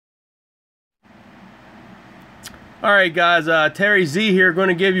Alright guys, Terry Z here, going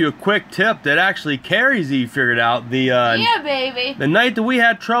to give you a quick tip that actually Carrie Z figured out. Yeah, baby. The night that we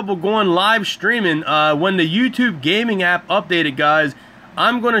had trouble going live streaming, when the YouTube gaming app updated, guys,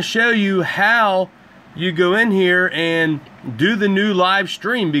 I'm going to show you how you go in here and do the new live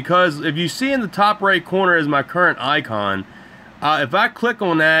stream. Because if you see in the top right corner is my current icon, if I click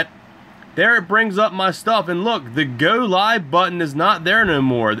on that, there it brings up my stuff, and look, the go live button is not there no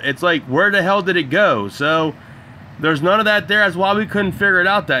more. It's like, where the hell did it go? So there's none of that there. That's why we couldn't figure it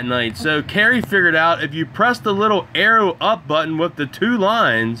out that night. So Carrie figured out if you press the little arrow up button with the two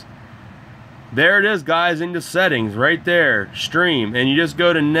lines, there it is, guys, in the settings right there, stream, and you just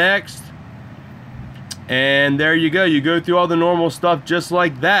go to next, and there you go. You go through all the normal stuff just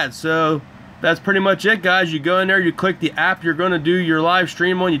like that. So that's pretty much it, guys. You go in there, you click the app you're going to do your live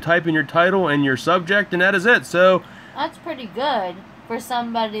stream on, you type in your title and your subject, and that is it. So that's pretty good for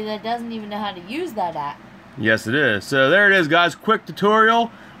somebody that doesn't even know how to use that app. Yes, it is. So there it is, guys. Quick tutorial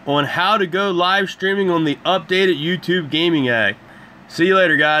on how to go live streaming on the updated YouTube gaming app. See you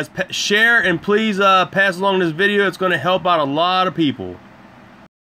later, guys. Share and please pass along this video. It's going to help out a lot of people.